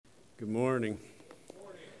Good morning.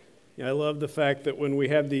 Yeah, I love the fact that when we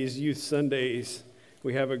have these youth Sundays,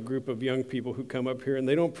 we have a group of young people who come up here and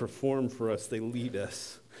they don't perform for us, they lead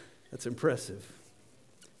us. That's impressive.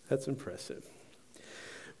 That's impressive.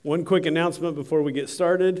 One quick announcement before we get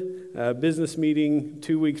started. Business meeting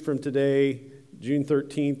 2 weeks from today, June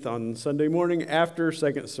 13th on Sunday morning after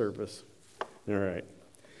second service. All right.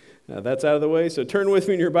 That's out of the way. So turn with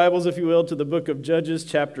me in your Bibles, if you will, to the book of Judges,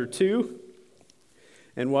 chapter 2.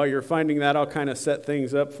 And while you're finding that, I'll kind of set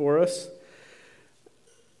things up for us.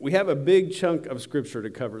 We have a big chunk of Scripture to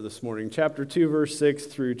cover this morning, chapter 2, verse 6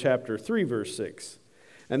 through chapter 3, verse 6.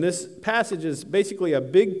 And this passage is basically a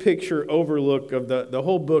big picture overlook of the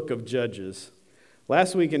whole book of Judges.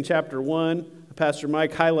 Last week in chapter 1, Pastor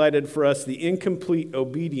Mike highlighted for us the incomplete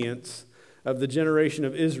obedience of the generation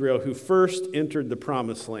of Israel who first entered the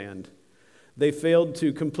Promised Land. They failed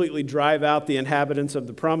to completely drive out the inhabitants of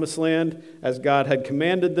the Promised Land as God had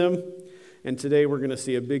commanded them. And today we're going to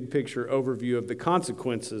see a big picture overview of the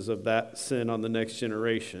consequences of that sin on the next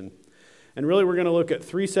generation. And really we're going to look at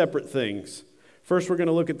three separate things. First, we're going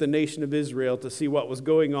to look at the nation of Israel to see what was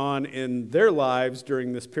going on in their lives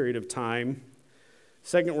during this period of time.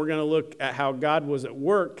 Second, we're going to look at how God was at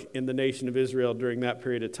work in the nation of Israel during that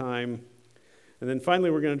period of time. And then finally,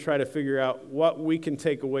 we're going to try to figure out what we can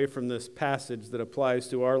take away from this passage that applies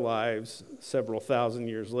to our lives several thousand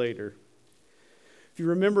years later. If you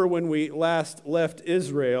remember when we last left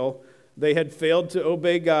Israel, they had failed to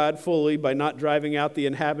obey God fully by not driving out the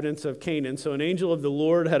inhabitants of Canaan. So an angel of the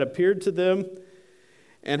Lord had appeared to them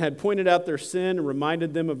and had pointed out their sin and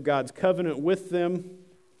reminded them of God's covenant with them,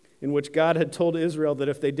 in which God had told Israel that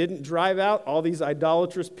if they didn't drive out all these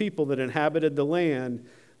idolatrous people that inhabited the land,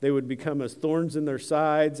 they would become as thorns in their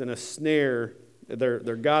sides and a snare. Their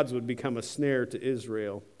gods would become a snare to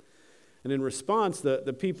Israel. And in response,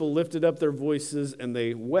 the people lifted up their voices and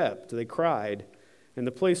they wept, they cried. And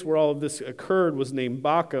the place where all of this occurred was named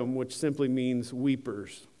Bochim, which simply means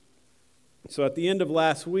weepers. So at the end of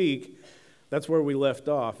last week, that's where we left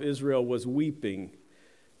off. Israel was weeping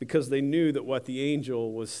because they knew that what the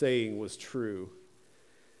angel was saying was true.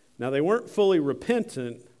 Now, they weren't fully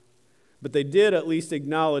repentant, but they did at least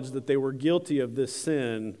acknowledge that they were guilty of this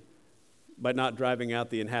sin by not driving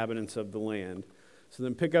out the inhabitants of the land. So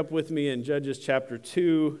then pick up with me in Judges chapter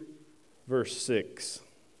 2, verse 6.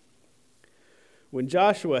 When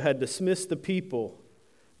Joshua had dismissed the people,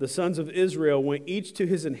 the sons of Israel went each to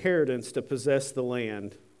his inheritance to possess the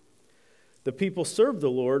land. The people served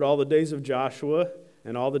the Lord all the days of Joshua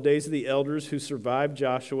and all the days of the elders who survived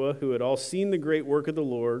Joshua, who had all seen the great work of the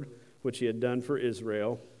Lord, which he had done for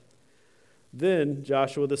Israel. Then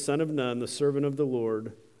Joshua the son of Nun, the servant of the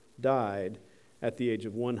Lord, died at the age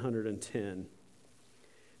of 110.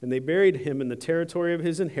 And they buried him in the territory of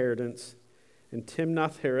his inheritance in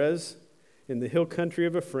Timnath-Heres, in the hill country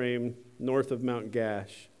of Ephraim, north of Mount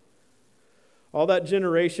Gash. All that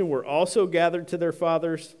generation were also gathered to their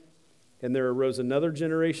fathers, and there arose another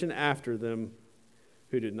generation after them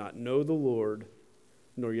who did not know the Lord,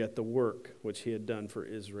 nor yet the work which he had done for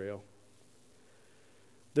Israel.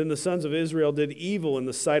 Then the sons of Israel did evil in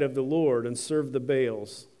the sight of the Lord and served the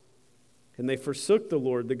Baals. And they forsook the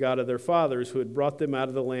Lord, the God of their fathers, who had brought them out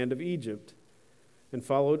of the land of Egypt, and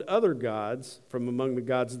followed other gods from among the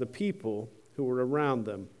gods of the people who were around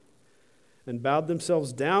them, and bowed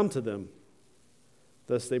themselves down to them.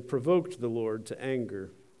 Thus they provoked the Lord to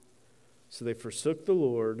anger. So they forsook the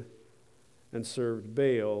Lord and served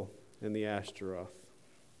Baal and the Ashtaroth.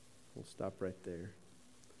 We'll stop right there.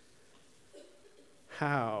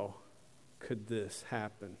 How could this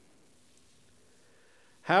happen?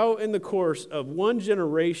 How in the course of one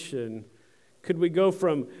generation could we go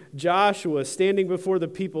from Joshua standing before the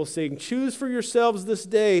people saying, "Choose for yourselves this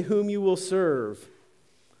day whom you will serve.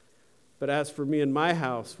 But as for me and my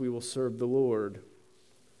house, we will serve the Lord."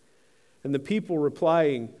 And the people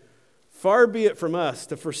replying, "Far be it from us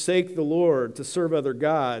to forsake the Lord, to serve other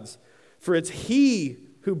gods, for it's He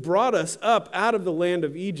who brought us up out of the land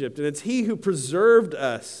of Egypt, and it's He who preserved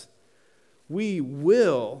us. We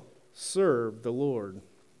will serve the Lord."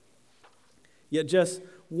 Yet just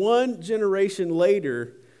one generation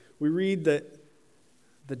later, we read that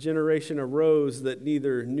the generation arose that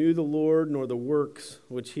neither knew the Lord nor the works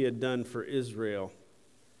which he had done for Israel,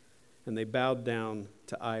 and they bowed down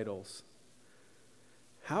to idols.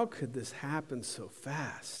 How could this happen so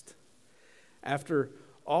fast? After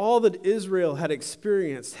all that Israel had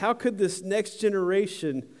experienced, how could this next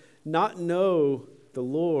generation not know the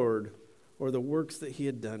Lord or the works that he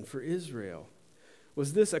had done for Israel?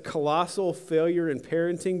 Was this a colossal failure in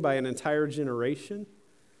parenting by an entire generation?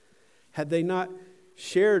 Had they not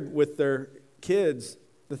shared with their kids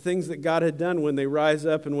the things that God had done when they rise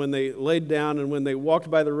up and when they laid down and when they walked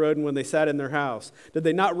by the road and when they sat in their house? Did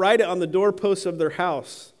they not write it on the doorposts of their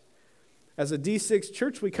house? As a D6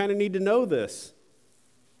 church, we kind of need to know this.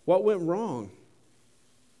 What went wrong?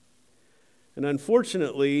 And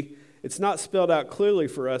unfortunately, it's not spelled out clearly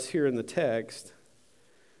for us here in the text.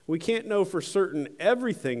 We can't know for certain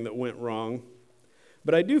everything that went wrong,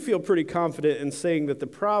 but I do feel pretty confident in saying that the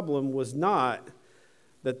problem was not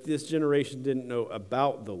that this generation didn't know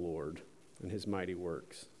about the Lord and his mighty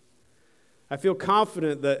works. I feel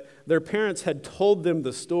confident that their parents had told them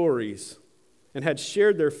the stories and had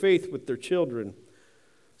shared their faith with their children.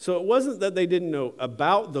 So it wasn't that they didn't know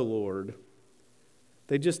about the Lord,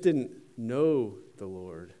 they just didn't know the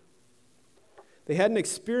Lord. They hadn't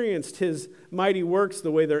experienced his mighty works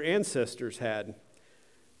the way their ancestors had.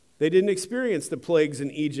 They didn't experience the plagues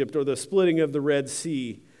in Egypt or the splitting of the Red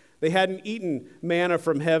Sea. They hadn't eaten manna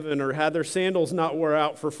from heaven or had their sandals not wear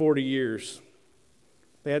out for 40 years.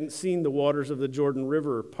 They hadn't seen the waters of the Jordan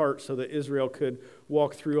River part so that Israel could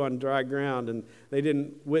walk through on dry ground, and they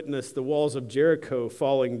didn't witness the walls of Jericho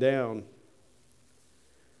falling down.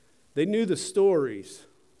 They knew the stories,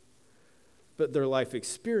 but their life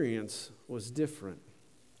experience was different.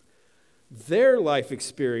 Their life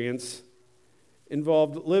experience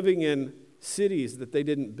involved living in cities that they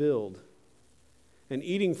didn't build and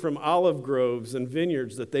eating from olive groves and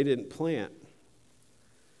vineyards that they didn't plant.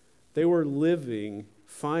 They were living,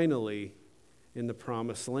 finally, in the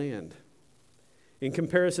promised land. In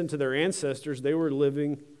comparison to their ancestors, they were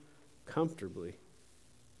living comfortably.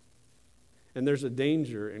 And there's a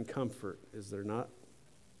danger in comfort, is there not?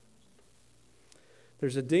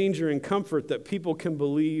 There's a danger in comfort that people can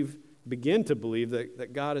begin to believe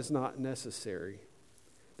that God is not necessary,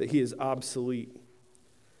 that he is obsolete.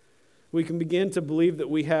 We can begin to believe that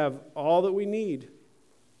we have all that we need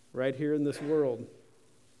right here in this world.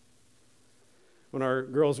 When our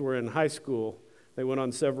girls were in high school, they went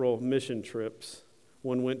on several mission trips.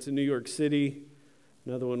 One went to New York City,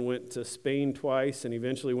 another one went to Spain twice, and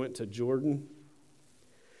eventually went to Jordan.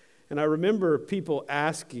 And I remember people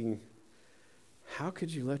asking, how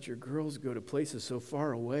could you let your girls go to places so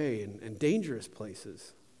far away and dangerous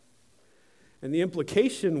places? And the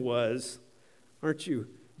implication was, aren't you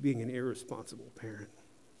being an irresponsible parent?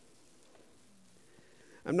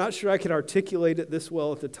 I'm not sure I could articulate it this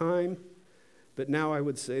well at the time, but now I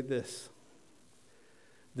would say this.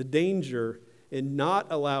 The danger in not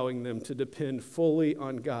allowing them to depend fully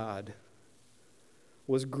on God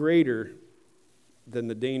was greater than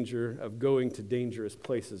the danger of going to dangerous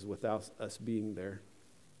places without us being there.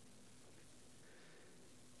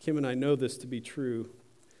 Kim and I know this to be true.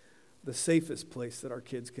 The safest place that our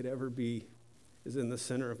kids could ever be is in the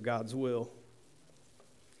center of God's will.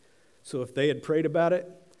 So if they had prayed about it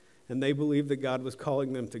and they believed that God was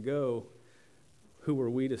calling them to go, who were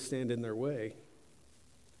we to stand in their way?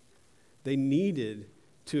 They needed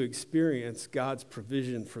to experience God's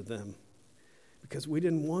provision for them because we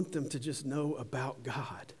didn't want them to just know about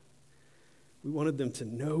God. We wanted them to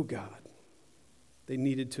know God. They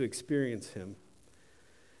needed to experience him.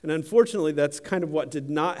 And unfortunately, that's kind of what did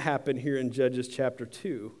not happen here in Judges chapter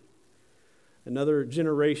 2. Another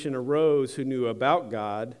generation arose who knew about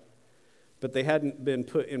God, but they hadn't been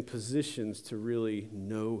put in positions to really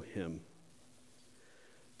know him.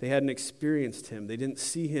 They hadn't experienced him. They didn't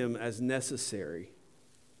see him as necessary.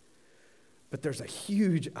 But there's a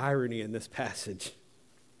huge irony in this passage.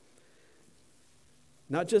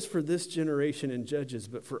 Not just for this generation in Judges,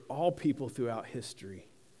 but for all people throughout history.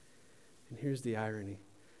 And here's the irony.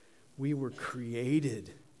 We were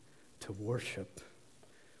created to worship.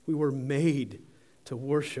 We were made to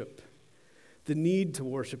worship. The need to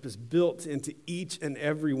worship is built into each and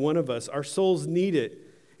every one of us. Our souls need it.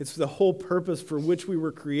 It's the whole purpose for which we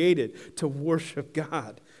were created, to worship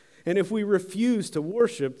God. And if we refuse to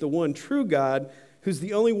worship the one true God, who's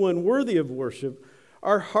the only one worthy of worship,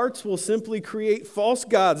 our hearts will simply create false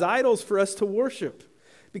gods, idols for us to worship,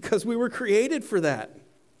 because we were created for that.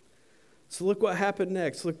 So look what happened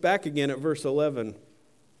next. Look back again at verse 11.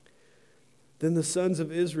 Then the sons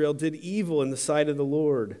of Israel did evil in the sight of the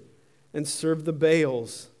Lord and served the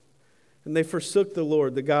Baals. And they forsook the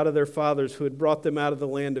Lord, the God of their fathers, who had brought them out of the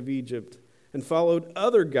land of Egypt, and followed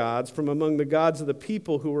other gods from among the gods of the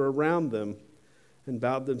people who were around them, and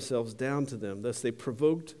bowed themselves down to them. Thus they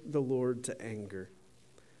provoked the Lord to anger.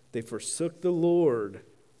 They forsook the Lord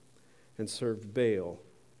and served Baal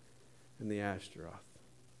and the Ashtaroth.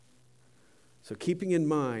 So keeping in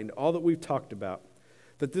mind all that we've talked about,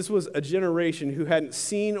 that this was a generation who hadn't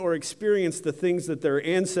seen or experienced the things that their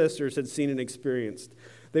ancestors had seen and experienced.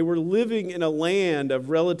 They were living in a land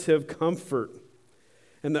of relative comfort.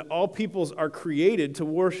 and that all peoples are created to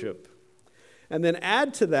worship. And then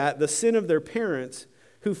add to that the sin of their parents,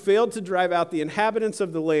 who failed to drive out the inhabitants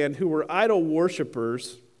of the land who were idol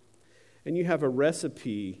worshipers, and you have a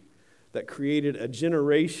recipe that created a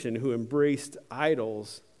generation who embraced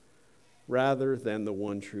idols rather than the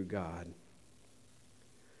one true God.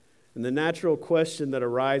 And the natural question that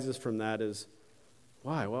arises from that is,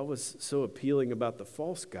 why? What was so appealing about the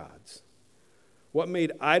false gods? What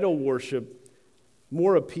made idol worship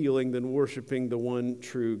more appealing than worshiping the one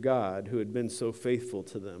true God who had been so faithful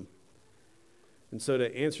to them? And so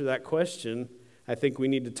to answer that question, I think we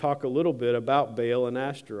need to talk a little bit about Baal and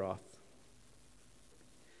Ashtaroth.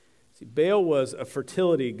 See, Baal was a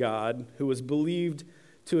fertility god who was believed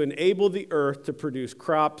to enable the earth to produce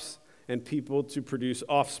crops and people to produce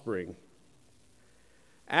offspring.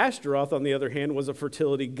 Ashtaroth, on the other hand, was a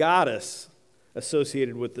fertility goddess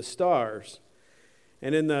associated with the stars.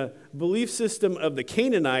 And in the belief system of the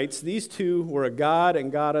Canaanites, these two were a god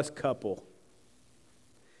and goddess couple.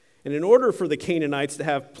 And in order for the Canaanites to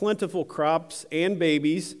have plentiful crops and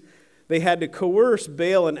babies, they had to coerce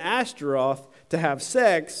Baal and Ashtaroth to have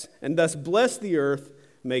sex and thus bless the earth,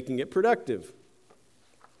 making it productive.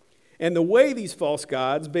 And the way these false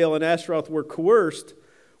gods, Baal and Ashtaroth, were coerced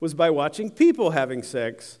was by watching people having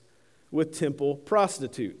sex with temple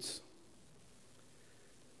prostitutes.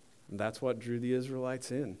 And that's what drew the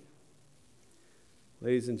Israelites in.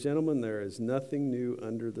 Ladies and gentlemen, there is nothing new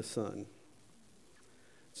under the sun.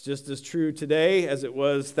 It's just as true today as it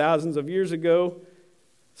was thousands of years ago.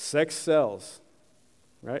 Sex sells,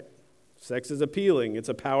 right? Sex is appealing. It's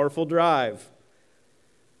a powerful drive.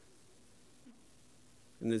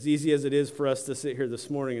 And as easy as it is for us to sit here this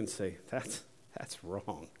morning and say, that's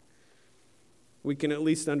wrong, we can at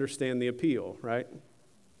least understand the appeal, right?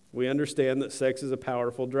 We understand that sex is a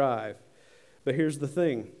powerful drive. But here's the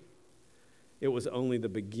thing. It was only the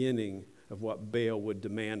beginning of what Baal would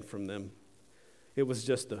demand from them. It was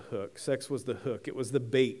just the hook. Sex was the hook. It was the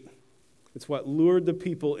bait. It's what lured the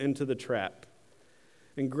people into the trap.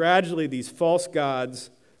 And gradually these false gods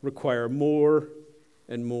require more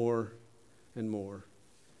and more and more.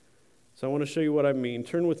 So I want to show you what I mean.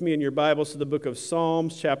 Turn with me in your Bibles to the book of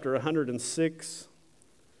Psalms, chapter 106.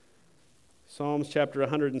 Psalms chapter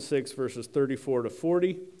 106, verses 34 to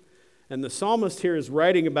 40. And the psalmist here is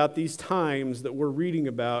writing about these times that we're reading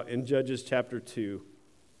about in Judges chapter 2.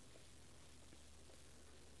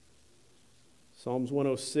 Psalms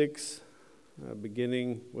 106,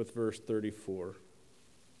 beginning with verse 34.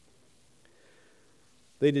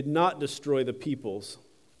 They did not destroy the peoples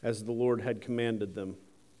as the Lord had commanded them,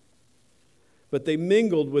 but they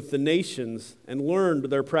mingled with the nations and learned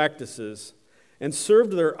their practices and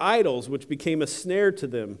served their idols, which became a snare to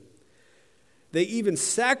them. They even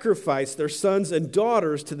sacrificed their sons and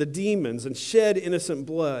daughters to the demons and shed innocent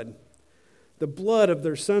blood, the blood of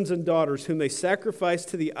their sons and daughters whom they sacrificed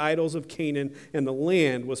to the idols of Canaan, and the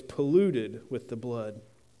land was polluted with the blood.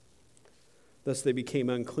 Thus they became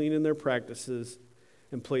unclean in their practices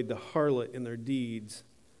and played the harlot in their deeds.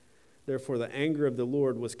 Therefore the anger of the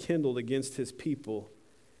Lord was kindled against his people,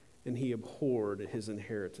 and he abhorred his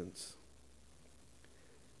inheritance.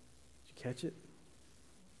 Did you catch it?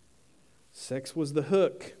 Sex was the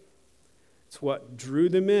hook. It's what drew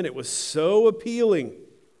them in. It was so appealing.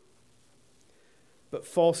 But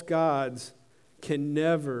false gods can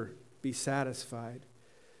never be satisfied.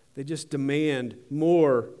 They just demand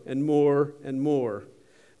more and more and more.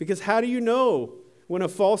 Because how do you know when a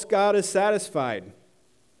false god is satisfied?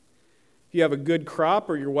 If you have a good crop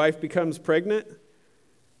or your wife becomes pregnant,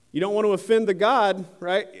 you don't want to offend the God,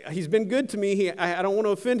 right? He's been good to me. I don't want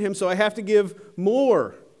to offend him, so I have to give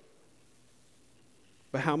more.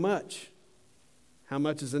 But how much? How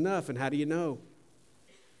much is enough, and how do you know?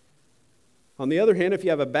 On the other hand, if you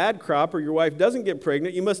have a bad crop or your wife doesn't get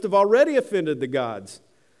pregnant, you must have already offended the gods.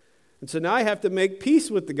 And so now I have to make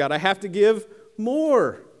peace with the God. I have to give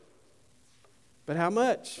more. But how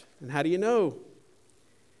much? And how do you know?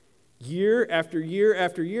 Year after year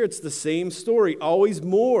after year, it's the same story, always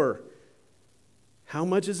more. How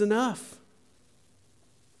much is enough?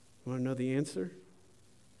 You want to know the answer?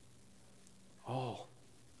 All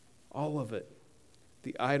of it.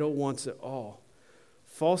 The idol wants it all.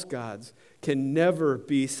 False gods can never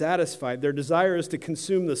be satisfied. Their desire is to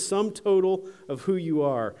consume the sum total of who you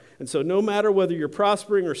are. And so no matter whether you're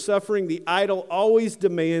prospering or suffering, the idol always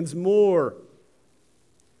demands more.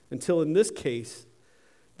 Until in this case,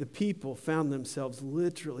 the people found themselves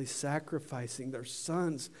literally sacrificing their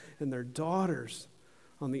sons and their daughters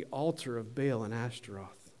on the altar of Baal and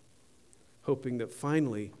Ashtaroth, hoping that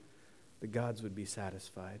finally the gods would be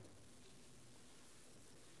satisfied.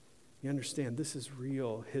 You understand, this is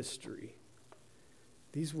real history.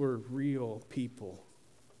 These were real people.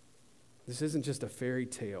 This isn't just a fairy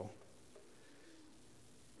tale.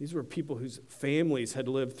 These were people whose families had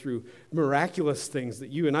lived through miraculous things that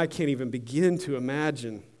you and I can't even begin to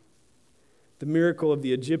imagine. The miracle of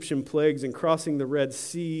the Egyptian plagues and crossing the Red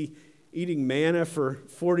Sea, eating manna for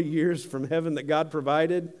 40 years from heaven that God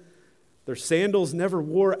provided. Their sandals never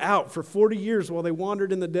wore out for 40 years while they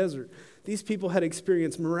wandered in the desert. These people had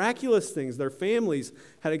experienced miraculous things. Their families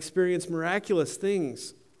had experienced miraculous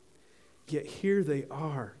things. Yet here they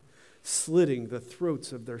are, slitting the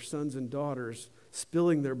throats of their sons and daughters,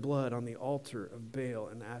 spilling their blood on the altar of Baal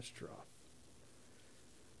and Ashtaroth.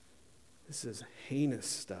 This is heinous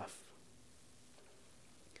stuff.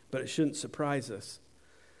 But it shouldn't surprise us.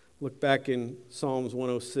 Look back in Psalms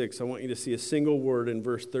 106. I want you to see a single word in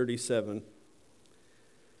verse 37.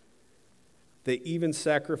 They even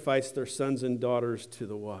sacrificed their sons and daughters to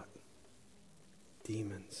the what?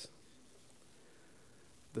 Demons.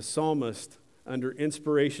 The psalmist, under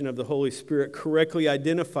inspiration of the Holy Spirit, correctly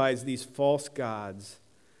identifies these false gods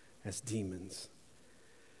as demons.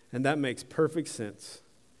 And that makes perfect sense,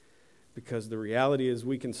 because the reality is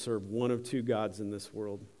we can serve one of two gods in this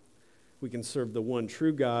world. We can serve the one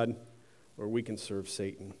true God, or we can serve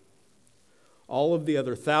Satan. All of the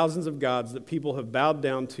other thousands of gods that people have bowed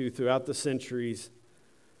down to throughout the centuries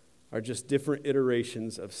are just different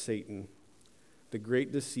iterations of Satan, the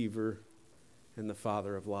great deceiver and the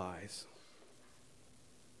father of lies.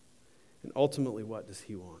 And ultimately, what does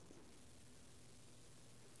he want?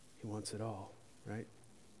 He wants it all, right?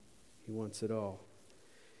 He wants it all.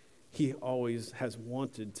 He always has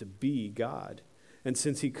wanted to be God. And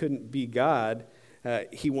since he couldn't be God,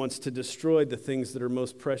 he wants to destroy the things that are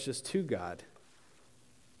most precious to God,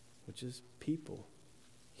 which is people,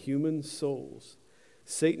 human souls.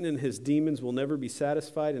 Satan and his demons will never be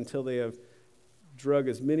satisfied until they have drug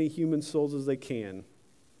as many human souls as they can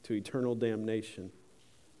to eternal damnation.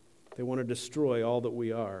 They want to destroy all that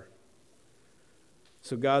we are.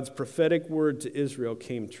 So God's prophetic word to Israel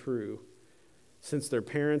came true. Since their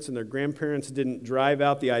parents and their grandparents didn't drive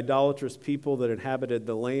out the idolatrous people that inhabited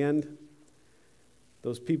the land,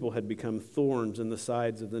 those people had become thorns in the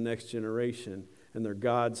sides of the next generation, and their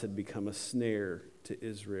gods had become a snare to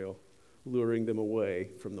Israel, luring them away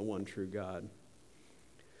from the one true God.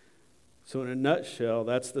 So in a nutshell,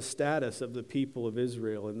 that's the status of the people of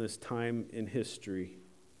Israel in this time in history.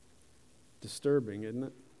 Disturbing, isn't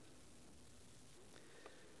it?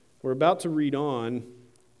 We're about to read on,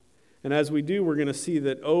 and as we do, we're going to see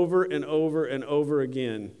that over and over and over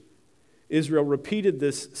again, Israel repeated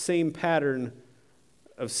this same pattern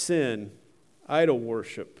of sin, idol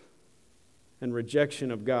worship, and rejection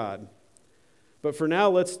of God. But for now,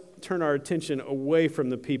 let's turn our attention away from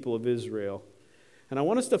the people of Israel. And I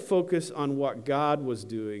want us to focus on what God was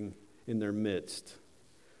doing in their midst.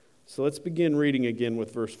 So let's begin reading again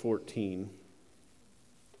with verse 14.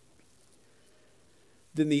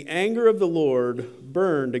 Then the anger of the Lord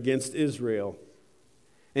burned against Israel,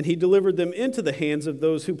 and he delivered them into the hands of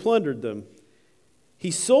those who plundered them.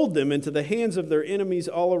 He sold them into the hands of their enemies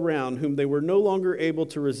all around, whom they were no longer able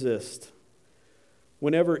to resist.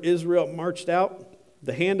 Whenever Israel marched out,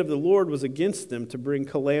 the hand of the Lord was against them to bring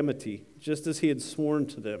calamity, just as he had sworn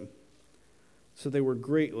to them. So they were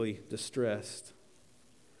greatly distressed.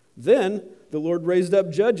 Then the Lord raised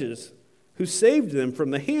up judges who saved them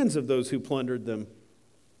from the hands of those who plundered them.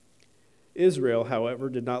 Israel, however,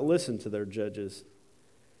 did not listen to their judges.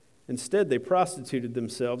 Instead, they prostituted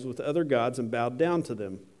themselves with other gods and bowed down to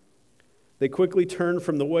them. They quickly turned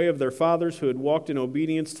from the way of their fathers who had walked in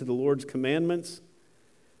obedience to the Lord's commandments.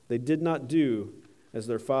 They did not do as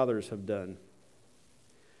their fathers have done.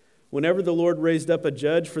 Whenever the Lord raised up a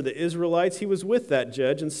judge for the Israelites, he was with that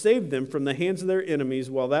judge and saved them from the hands of their enemies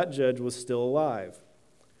while that judge was still alive.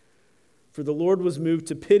 For the Lord was moved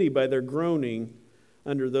to pity by their groaning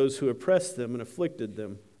under those who oppressed them and afflicted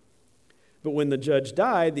them. But when the judge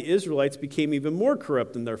died, the Israelites became even more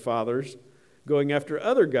corrupt than their fathers, going after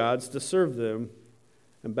other gods to serve them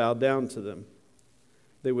and bow down to them.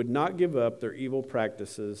 They would not give up their evil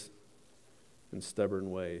practices and stubborn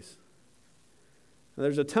ways. Now,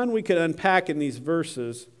 there's a ton we could unpack in these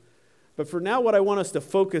verses, but for now what I want us to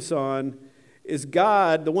focus on is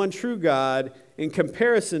God, the one true God, in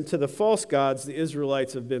comparison to the false gods the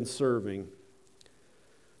Israelites have been serving.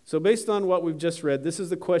 So based on what we've just read, this is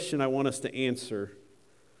the question I want us to answer.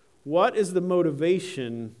 What is the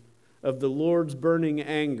motivation of the Lord's burning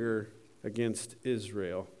anger against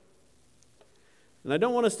Israel? And I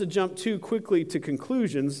don't want us to jump too quickly to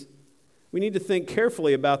conclusions. We need to think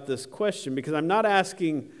carefully about this question, because I'm not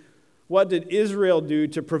asking what did Israel do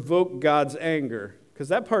to provoke God's anger? Because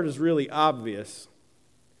that part is really obvious.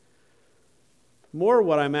 More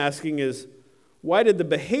what I'm asking is, why did the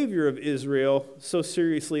behavior of Israel so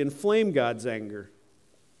seriously inflame God's anger?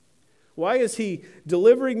 Why is he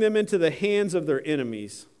delivering them into the hands of their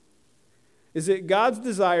enemies? Is it God's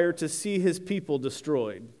desire to see his people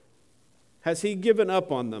destroyed? Has he given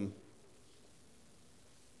up on them?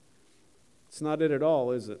 It's not it at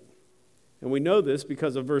all, is it? And we know this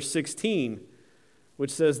because of verse 16, which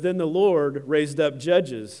says, "Then the Lord raised up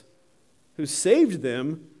judges who saved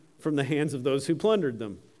them from the hands of those who plundered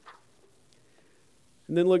them."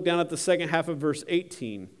 And then look down at the second half of verse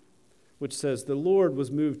 18, which says, "The Lord was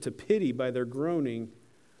moved to pity by their groaning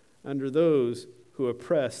under those who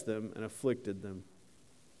oppressed them and afflicted them."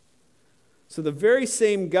 So the very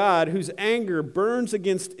same God whose anger burns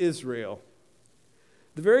against Israel,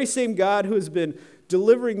 the very same God who has been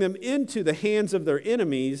delivering them into the hands of their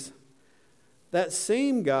enemies, that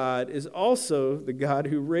same God is also the God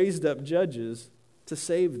who raised up judges to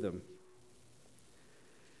save them.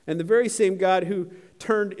 And the very same God who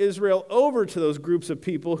turned Israel over to those groups of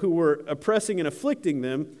people who were oppressing and afflicting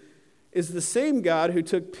them is the same God who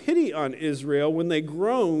took pity on Israel when they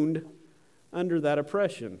groaned under that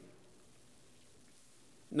oppression.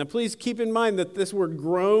 Now, please keep in mind that this word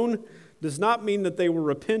groan does not mean that they were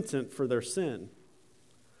repentant for their sin,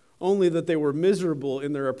 only that they were miserable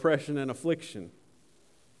in their oppression and affliction.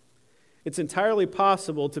 It's entirely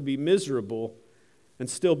possible to be miserable and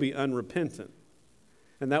still be unrepentant.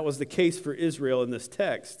 And that was the case for Israel in this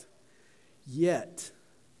text. Yet,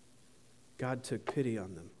 God took pity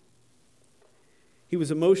on them. He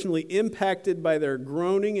was emotionally impacted by their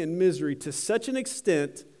groaning and misery to such an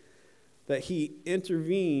extent that he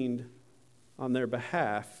intervened on their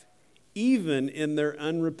behalf, even in their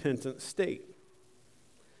unrepentant state.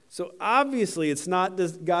 So obviously, it's not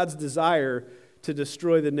God's desire to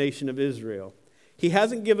destroy the nation of Israel. He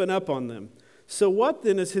hasn't given up on them. So what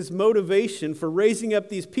then is his motivation for raising up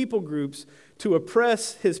these people groups to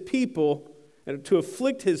oppress his people and to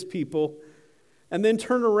afflict his people, and then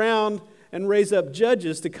turn around and raise up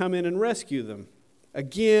judges to come in and rescue them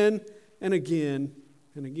again and again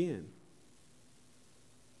and again?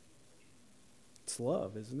 It's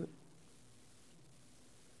love, isn't it?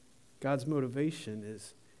 God's motivation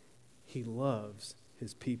is he loves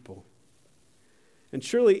his people. And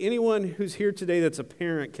surely anyone who's here today that's a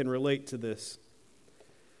parent can relate to this.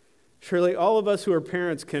 Surely all of us who are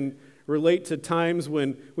parents can relate to times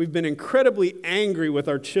when we've been incredibly angry with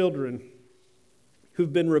our children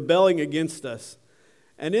who've been rebelling against us.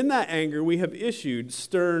 And in that anger, we have issued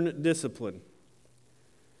stern discipline.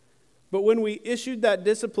 But when we issued that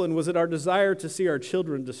discipline, was it our desire to see our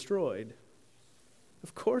children destroyed?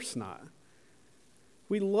 Of course not.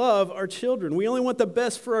 We love our children. We only want the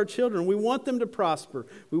best for our children. We want them to prosper.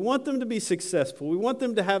 We want them to be successful. We want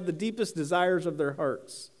them to have the deepest desires of their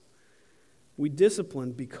hearts. We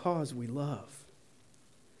discipline because we love.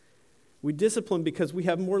 We discipline because we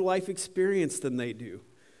have more life experience than they do.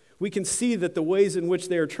 We can see that the ways in which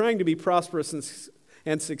they are trying to be prosperous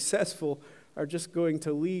and successful are just going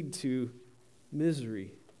to lead to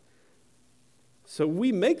misery. So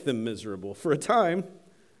we make them miserable for a time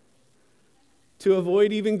to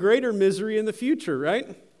avoid even greater misery in the future,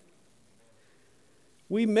 right?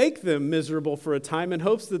 We make them miserable for a time in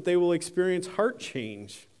hopes that they will experience heart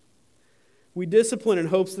change. We discipline in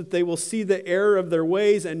hopes that they will see the error of their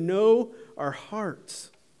ways and know our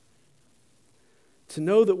hearts. To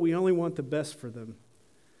know that we only want the best for them.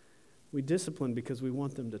 We discipline because we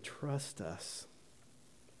want them to trust us.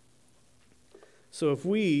 So if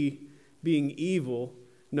we, being evil,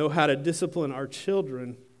 know how to discipline our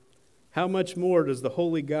children, how much more does the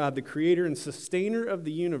holy God, the creator and sustainer of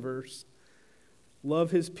the universe,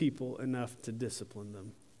 love his people enough to discipline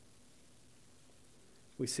them?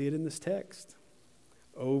 We see it in this text.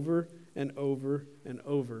 Over and over and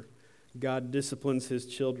over, God disciplines his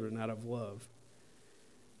children out of love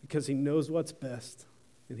because he knows what's best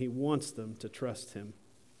and he wants them to trust him.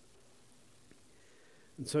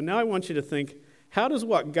 And so now I want you to think, how does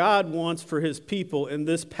what God wants for his people in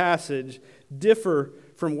this passage differ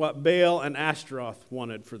from what Baal and Ashtaroth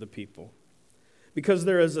wanted for the people? Because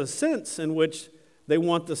there is a sense in which they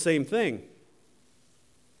want the same thing.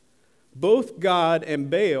 Both God and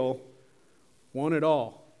Baal want it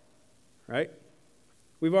all, right?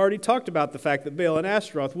 We've already talked about the fact that Baal and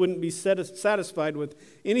Ashtaroth wouldn't be satisfied with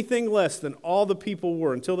anything less than all the people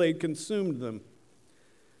were until they had consumed them.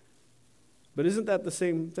 But isn't that the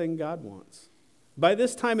same thing God wants? By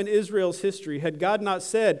this time in Israel's history, had God not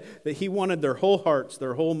said that he wanted their whole hearts,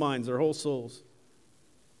 their whole minds, their whole souls?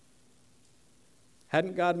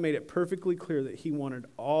 Hadn't God made it perfectly clear that he wanted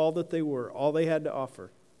all that they were, all they had to offer?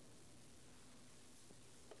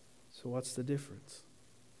 So what's the difference?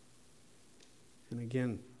 And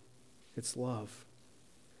again, it's love.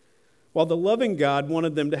 While the loving God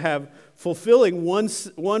wanted them to have fulfilling one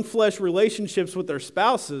flesh relationships with their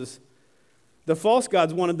spouses, the false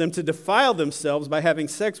gods wanted them to defile themselves by having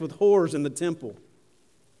sex with whores in the temple.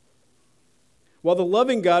 While the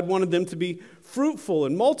loving God wanted them to be fruitful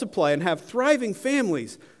and multiply and have thriving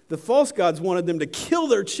families, the false gods wanted them to kill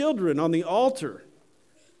their children on the altar,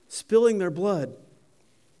 spilling their blood.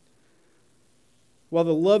 While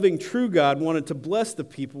the loving true God wanted to bless the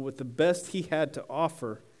people with the best he had to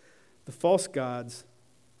offer, the false gods,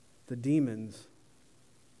 the demons,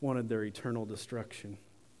 wanted their eternal destruction.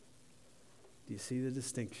 Do you see the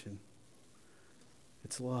distinction?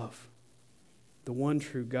 It's love. The one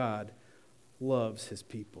true God loves his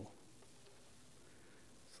people.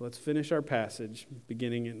 So let's finish our passage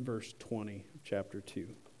beginning in verse 20 of chapter 2.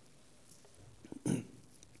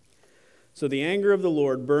 So the anger of the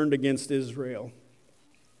Lord burned against Israel.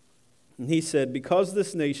 And he said, because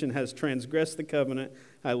this nation has transgressed the covenant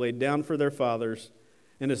I laid down for their fathers,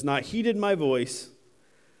 and has not heeded my voice,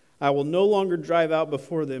 I will no longer drive out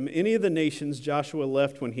before them any of the nations Joshua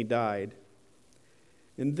left when he died.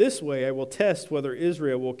 In this way I will test whether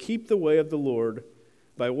Israel will keep the way of the Lord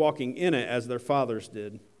by walking in it as their fathers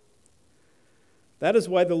did. That is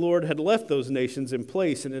why the Lord had left those nations in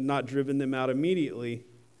place and had not driven them out immediately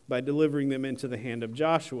by delivering them into the hand of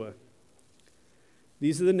Joshua.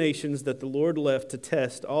 These are the nations that the Lord left to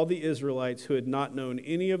test all the Israelites who had not known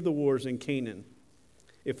any of the wars in Canaan,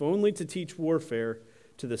 if only to teach warfare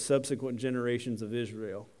to the subsequent generations of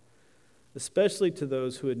Israel, especially to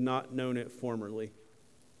those who had not known it formerly.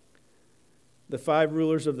 The 5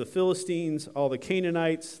 rulers of the Philistines, all the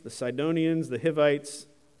Canaanites, the Sidonians, the Hivites,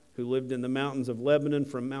 who lived in the mountains of Lebanon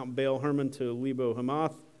from Mount Baal Hermon to Lebo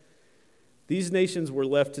Hamath, these nations were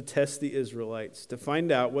left to test the Israelites, to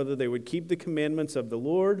find out whether they would keep the commandments of the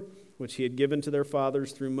Lord, which he had given to their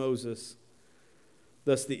fathers through Moses.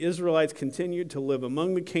 Thus the Israelites continued to live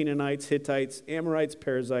among the Canaanites, Hittites, Amorites,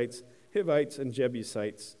 Perizzites, Hivites, and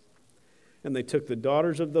Jebusites. And they took the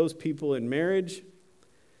daughters of those people in marriage,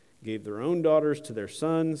 gave their own daughters to their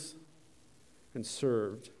sons, and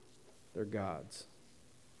served their gods.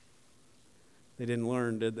 They didn't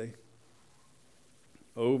learn, did they?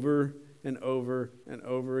 Over and over and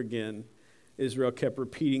over again, Israel kept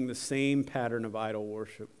repeating the same pattern of idol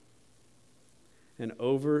worship. And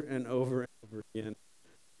over and over again,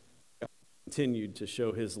 God continued to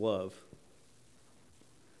show his love.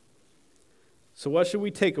 So what should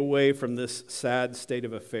we take away from this sad state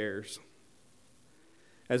of affairs?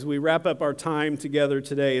 As we wrap up our time together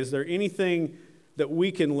today, is there anything that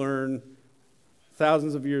we can learn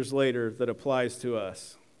thousands of years later that applies to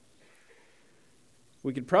us?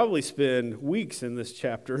 We could probably spend weeks in this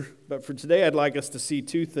chapter, but for today I'd like us to see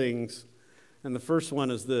 2 things. And the first one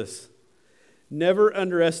is this: never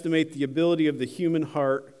underestimate the ability of the human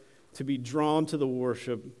heart to be drawn to the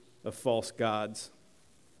worship of false gods.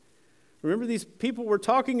 Remember, these people we're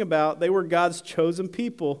talking about, they were God's chosen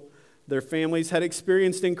people. Their families had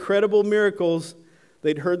experienced incredible miracles.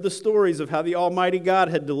 They'd heard the stories of how the Almighty God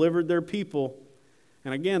had delivered their people.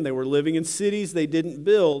 And again, they were living in cities they didn't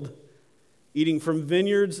build, eating from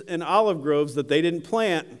vineyards and olive groves that they didn't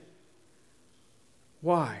plant.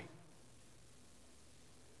 Why?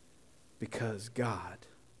 Because God.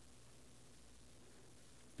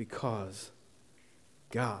 Because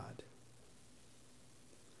God.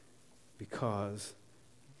 Because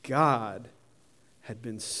God had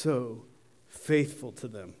been so faithful to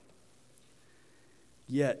them.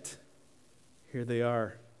 Yet, here they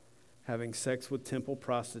are, having sex with temple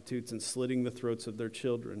prostitutes and slitting the throats of their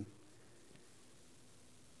children.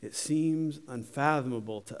 It seems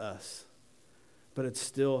unfathomable to us, but it's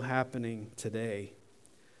still happening today.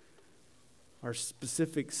 Our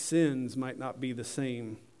specific sins might not be the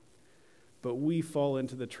same, but we fall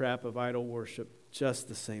into the trap of idol worship just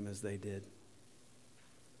the same as they did.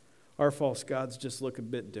 Our false gods just look a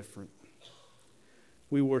bit different.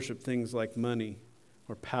 We worship things like money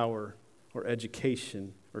or power or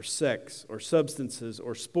education or sex or substances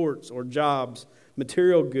or sports or jobs,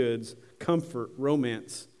 material goods, comfort,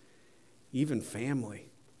 romance, even family.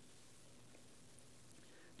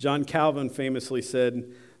 John Calvin famously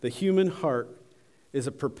said, "The human heart is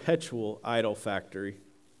a perpetual idol factory."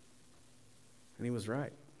 And he was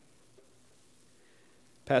right.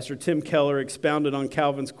 Pastor Tim Keller expounded on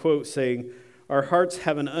Calvin's quote, saying, "Our hearts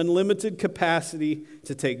have an unlimited capacity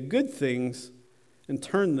to take good things and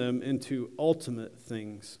turn them into ultimate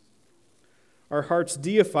things. Our hearts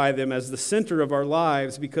deify them as the center of our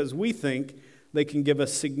lives because we think they can give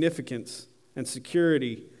us significance and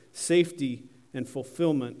security, safety, and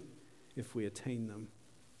fulfillment if we attain them.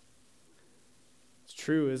 It's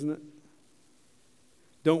true, isn't it?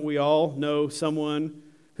 Don't we all know someone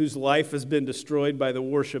whose life has been destroyed by the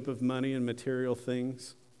worship of money and material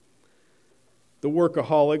things? The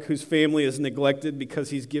workaholic whose family is neglected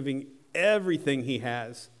because he's giving everything he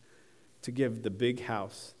has to give the big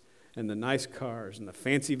house and the nice cars and the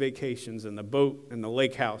fancy vacations and the boat and the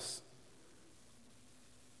lake house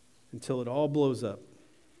until it all blows up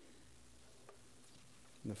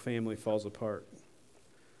and the family falls apart.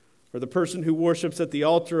 Or the person who worships at the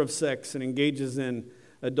altar of sex and engages in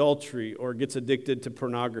adultery or gets addicted to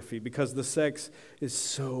pornography because the sex is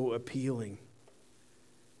so appealing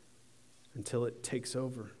until it takes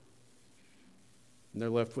over and they're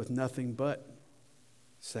left with nothing but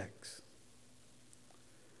sex.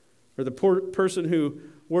 Or the person who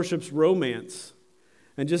worships romance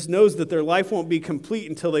and just knows that their life won't be complete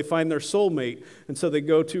until they find their soulmate, and so they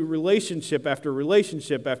go to relationship after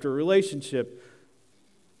relationship after relationship.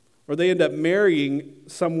 Or they end up marrying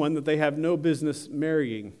someone that they have no business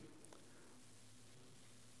marrying,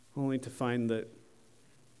 only to find that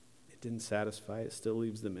it didn't satisfy, it still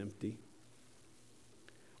leaves them empty.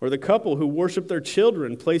 Or the couple who worship their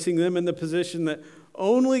children, placing them in the position that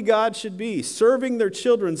only God should be, serving their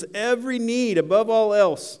children's every need above all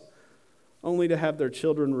else, only to have their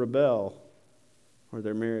children rebel or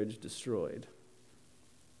their marriage destroyed.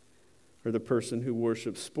 Or the person who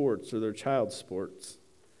worships sports or their child's sports,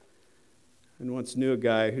 and once knew a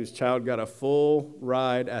guy whose child got a full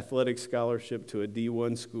ride athletic scholarship to a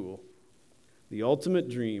D1 school. The ultimate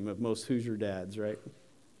dream of most Hoosier dads, right?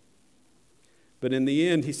 But in the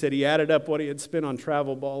end, he said he added up what he had spent on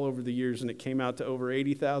travel ball over the years, and it came out to over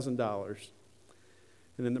 $80,000.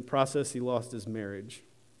 And in the process, he lost his marriage.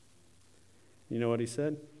 You know what he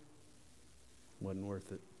said? Wasn't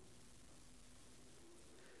worth it.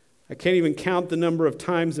 I can't even count the number of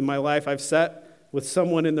times in my life I've sat with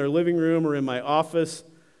someone in their living room or in my office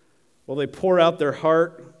while they pour out their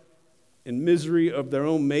heart in misery of their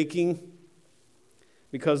own making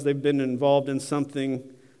because they've been involved in something,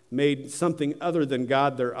 made something other than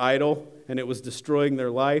God their idol, and it was destroying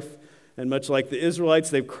their life. And much like the Israelites,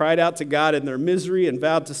 they've cried out to God in their misery and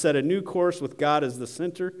vowed to set a new course with God as the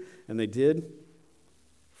center, and they did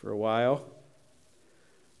for a while.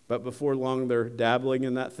 But before long, they're dabbling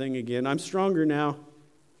in that thing again. I'm stronger now.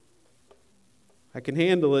 I can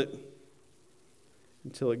handle it,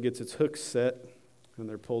 until it gets its hooks set and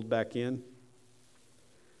they're pulled back in.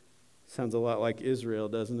 Sounds a lot like Israel,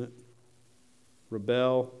 doesn't it?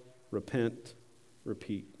 Rebel, repent,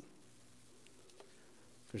 repeat.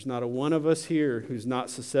 There's not a one of us here who's not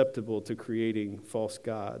susceptible to creating false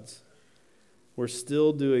gods. We're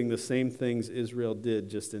still doing the same things Israel did,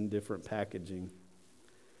 just in different packaging.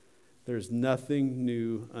 There's nothing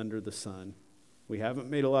new under the sun. We haven't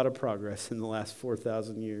made a lot of progress in the last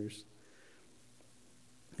 4,000 years.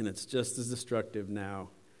 And it's just as destructive now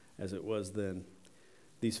as it was then.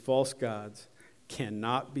 These false gods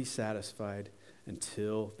cannot be satisfied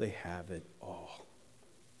until they have it all.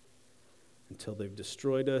 Until they've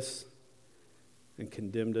destroyed us and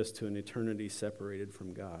condemned us to an eternity separated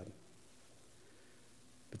from God.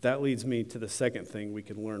 But that leads me to the second thing we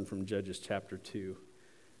can learn from Judges chapter 2,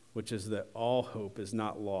 which is that all hope is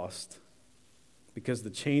not lost, because the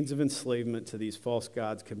chains of enslavement to these false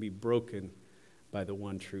gods can be broken by the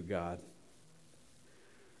one true God.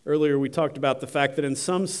 Earlier we talked about the fact that in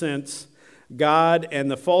some sense, God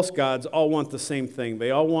and the false gods all want the same thing.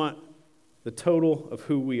 They all want the total of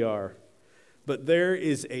who we are. But there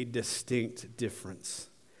is a distinct difference,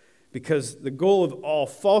 because the goal of all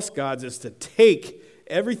false gods is to take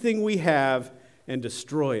everything we have and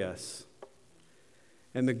destroy us.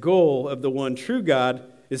 And the goal of the one true God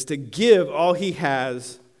is to give all he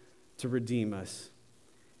has to redeem us.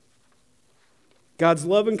 God's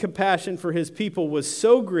love and compassion for his people was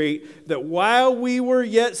so great that while we were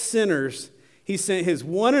yet sinners, he sent his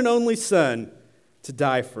one and only Son to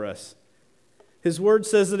die for us. His word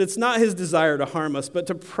says that it's not his desire to harm us, but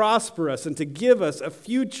to prosper us and to give us a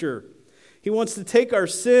future. He wants to take our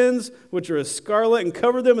sins, which are as scarlet, and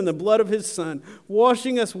cover them in the blood of his Son,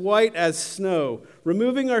 washing us white as snow,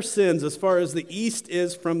 removing our sins as far as the east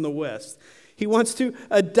is from the west. He wants to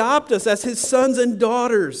adopt us as his sons and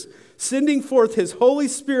daughters, sending forth his Holy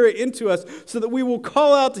Spirit into us so that we will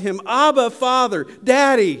call out to him, Abba, Father,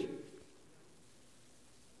 Daddy.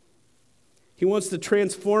 He wants to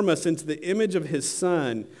transform us into the image of his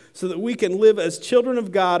Son so that we can live as children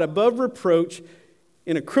of God above reproach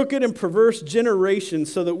in a crooked and perverse generation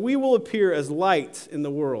so that we will appear as lights in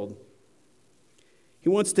the world. He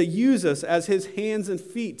wants to use us as his hands and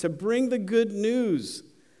feet to bring the good news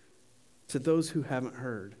to those who haven't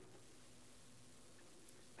heard.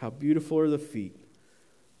 How beautiful are the feet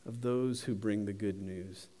of those who bring the good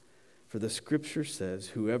news. For the scripture says,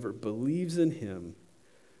 whoever believes in him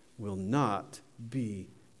will not be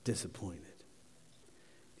disappointed.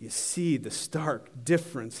 You see the stark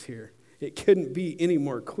difference here. It couldn't be any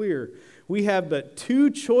more clear. We have but two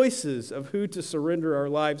choices of who to surrender our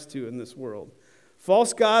lives to in this world.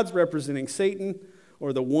 False gods representing Satan,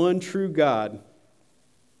 or the one true God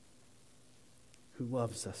who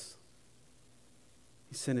loves us.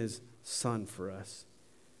 He sent his Son for us.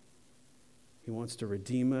 He wants to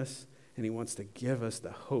redeem us, and he wants to give us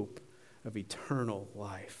the hope of eternal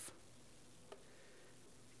life.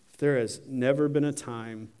 If there has never been a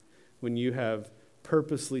time when you have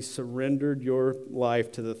purposely surrendered your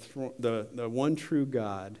life to the one true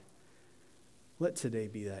God, let today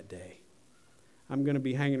be that day. I'm going to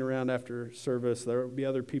be hanging around after service. There will be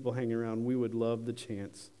other people hanging around. We would love the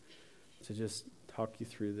chance to just talk you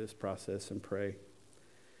through this process and pray.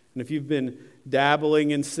 And if you've been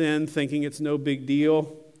dabbling in sin, thinking it's no big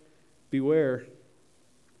deal, beware.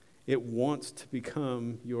 It wants to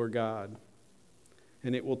become your God.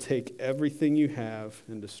 And it will take everything you have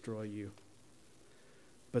and destroy you.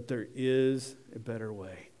 But there is a better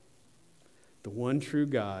way. The one true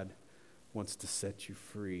God wants to set you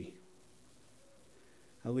free.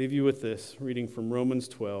 I'll leave you with this, reading from Romans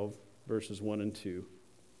 12, verses 1 and 2.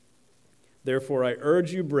 Therefore, I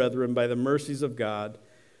urge you, brethren, by the mercies of God,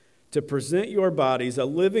 to present your bodies a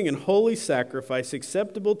living and holy sacrifice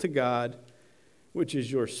acceptable to God, which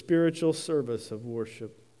is your spiritual service of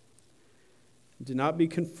worship. Do not be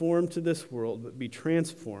conformed to this world, but be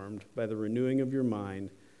transformed by the renewing of your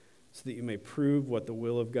mind, so that you may prove what the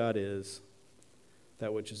will of God is,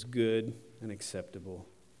 that which is good and acceptable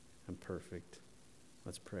and perfect.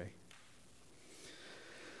 Let's pray.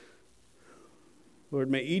 Lord,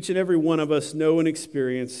 may each and every one of us know and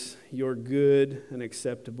experience your good and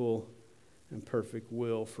acceptable and perfect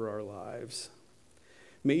will for our lives.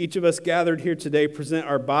 May each of us gathered here today present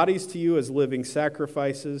our bodies to you as living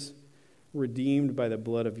sacrifices, redeemed by the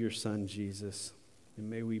blood of your Son, Jesus. And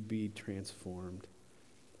may we be transformed.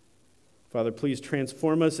 Father, please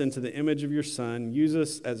transform us into the image of your Son. Use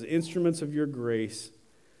us as instruments of your grace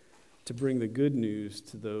to bring the good news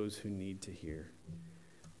to those who need to hear.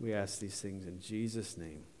 We ask these things in Jesus'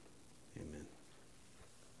 name.